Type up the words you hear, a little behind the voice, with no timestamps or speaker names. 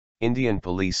Indian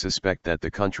police suspect that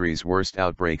the country's worst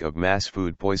outbreak of mass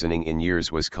food poisoning in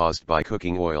years was caused by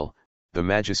cooking oil, the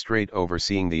magistrate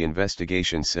overseeing the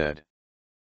investigation said.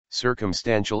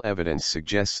 Circumstantial evidence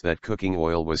suggests that cooking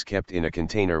oil was kept in a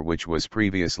container which was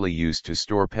previously used to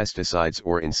store pesticides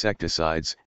or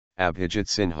insecticides, Abhijit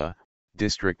Sinha,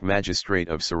 district magistrate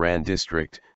of Saran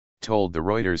district, told the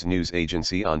Reuters news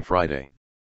agency on Friday.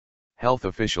 Health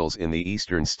officials in the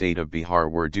eastern state of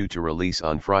Bihar were due to release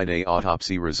on Friday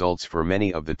autopsy results for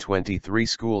many of the 23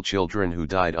 school children who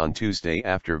died on Tuesday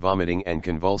after vomiting and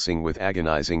convulsing with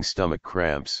agonizing stomach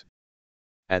cramps.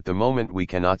 At the moment we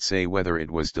cannot say whether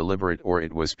it was deliberate or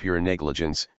it was pure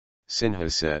negligence,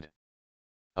 Sinha said.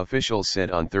 Officials said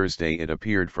on Thursday it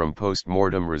appeared from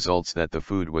post-mortem results that the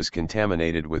food was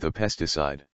contaminated with a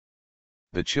pesticide.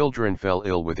 The children fell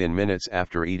ill within minutes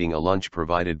after eating a lunch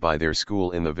provided by their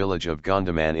school in the village of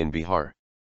Gandaman in Bihar.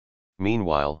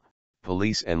 Meanwhile,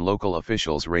 police and local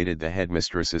officials raided the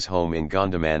headmistress's home in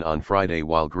Gandaman on Friday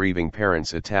while grieving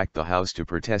parents attacked the house to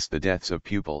protest the deaths of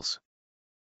pupils.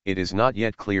 It is not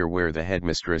yet clear where the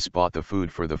headmistress bought the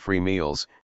food for the free meals,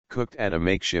 cooked at a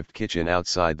makeshift kitchen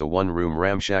outside the one-room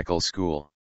ramshackle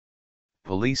school.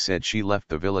 Police said she left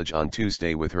the village on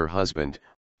Tuesday with her husband,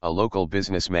 a local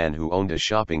businessman who owned a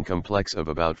shopping complex of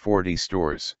about 40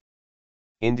 stores.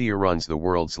 India runs the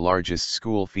world's largest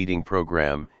school feeding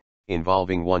program,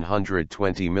 involving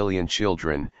 120 million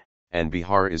children, and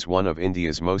Bihar is one of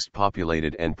India's most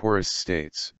populated and poorest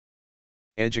states.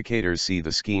 Educators see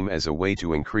the scheme as a way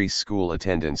to increase school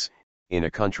attendance, in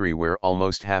a country where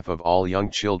almost half of all young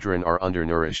children are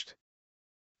undernourished.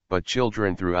 But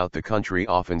children throughout the country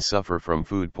often suffer from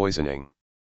food poisoning.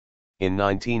 In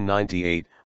 1998,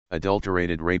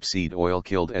 adulterated rapeseed oil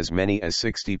killed as many as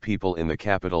 60 people in the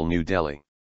capital New Delhi.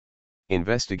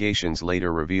 Investigations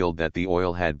later revealed that the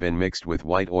oil had been mixed with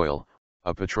white oil,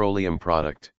 a petroleum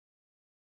product.